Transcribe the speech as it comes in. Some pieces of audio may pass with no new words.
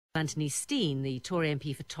Anthony Steen, the Tory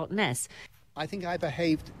MP for Totnes. I think I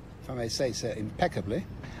behaved, if I may say so, impeccably.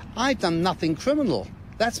 I've done nothing criminal.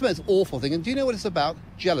 That's the most awful thing. And do you know what it's about?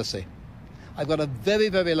 Jealousy. I've got a very,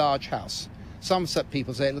 very large house. Some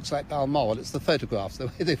people say it looks like Balmoral. It's the photographs. The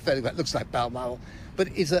way they photograph it looks like Balmoral. But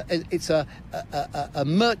it's a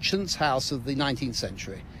merchant's house of the 19th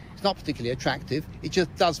century. It's not particularly attractive. It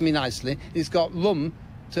just does me nicely. It's got room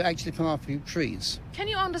to actually plant a few trees. Can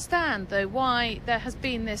you understand, though, why there has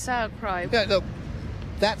been this outcry? Yeah, look,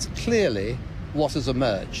 that's clearly what has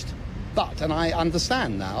emerged. But, and I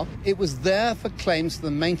understand now, it was there for claims to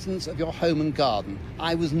the maintenance of your home and garden.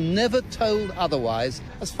 I was never told otherwise.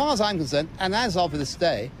 As far as I'm concerned, and as of this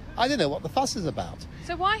day, I don't know what the fuss is about.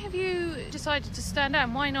 So why have you decided to stand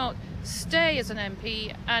down? Why not stay as an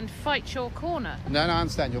MP and fight your corner? No, I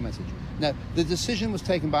understand your message. No, the decision was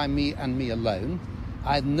taken by me and me alone.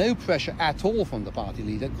 I had no pressure at all from the party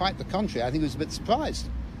leader. Quite the contrary. I think he was a bit surprised.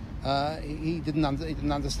 He didn't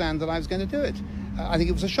understand that I was going to do it. I think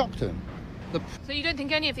it was a shock to him. So you don't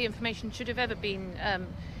think any of the information should have ever been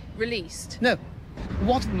released? No.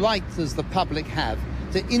 What right does the public have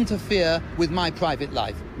to interfere with my private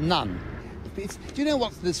life? None. Do you know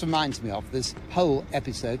what this reminds me of, this whole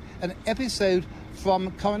episode? An episode from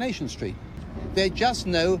Coronation Street. They just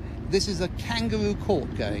know this is a kangaroo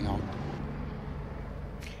court going on.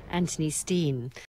 Anthony Steen.